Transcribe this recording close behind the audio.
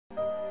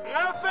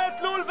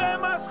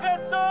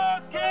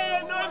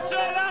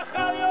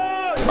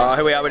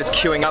Here we are, we're just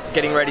queuing up,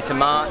 getting ready to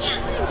march.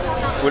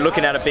 We're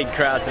looking at a big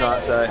crowd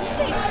tonight, so. What's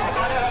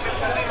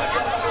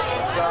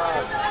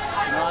up?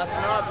 Tonight's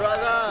the night,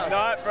 brother.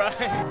 Night, bro.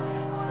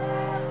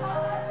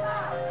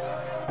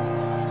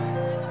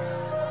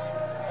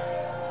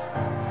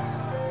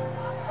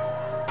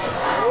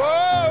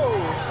 Whoa!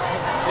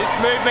 This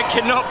movement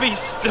cannot be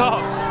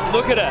stopped.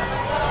 Look at it.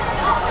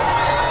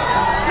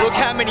 Look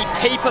how many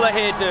people are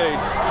here, dude.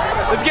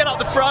 Let's get up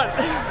the front.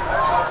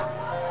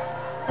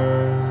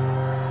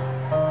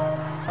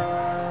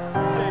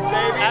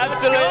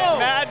 Absolute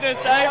madness,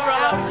 eh,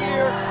 brother? Out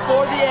here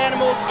for the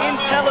animals in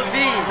Tel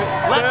Aviv.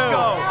 Let's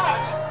go.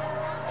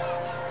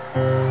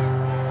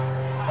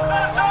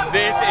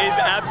 This is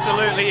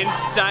absolutely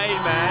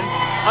insane, man.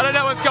 I don't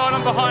know what's going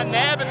on behind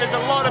there, but there's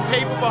a lot of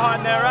people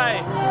behind there,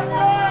 eh?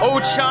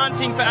 All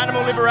chanting for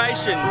animal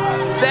liberation.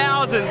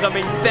 Thousands, I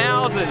mean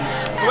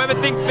thousands. Whoever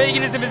thinks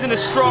veganism isn't a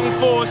strong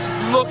force, just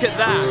look at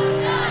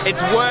that.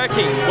 It's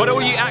working. What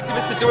all you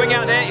activists are doing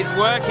out there is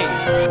working.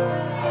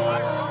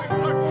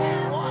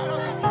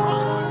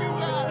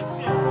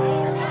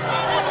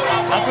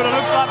 That's what it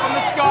looks like from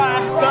the sky.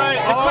 So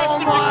the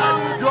question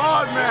becomes,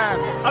 God, man!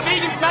 Are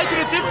vegans making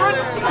a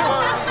difference?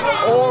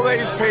 All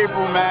these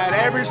people, man,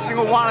 every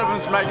single one of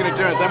them's making a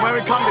difference. And when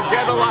we come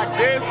together like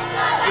this,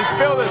 we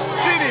feel the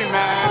city,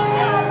 man.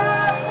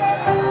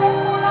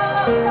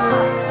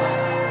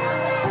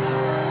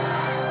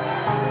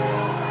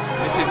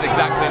 This is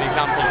exactly an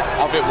example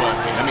of it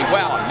working. I mean,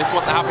 wow, this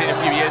wasn't happening a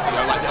few years ago,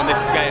 like on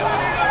this scale.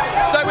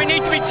 So we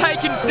need to be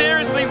taken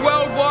seriously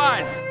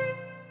worldwide.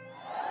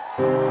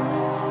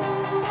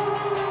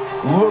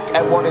 Look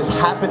at what is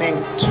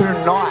happening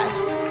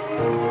tonight.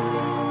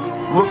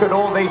 Look at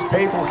all these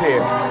people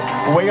here.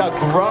 We are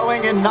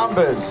growing in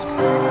numbers.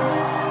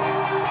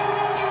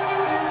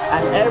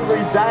 And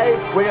every day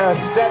we are a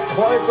step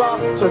closer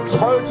to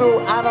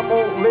total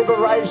animal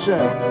liberation.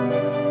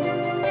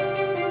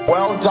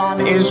 Well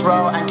done,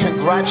 Israel, and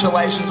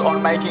congratulations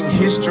on making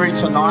history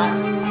tonight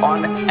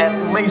on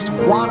at least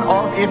one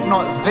of, if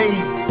not the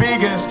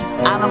biggest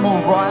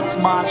animal rights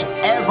march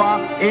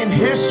ever in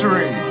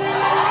history.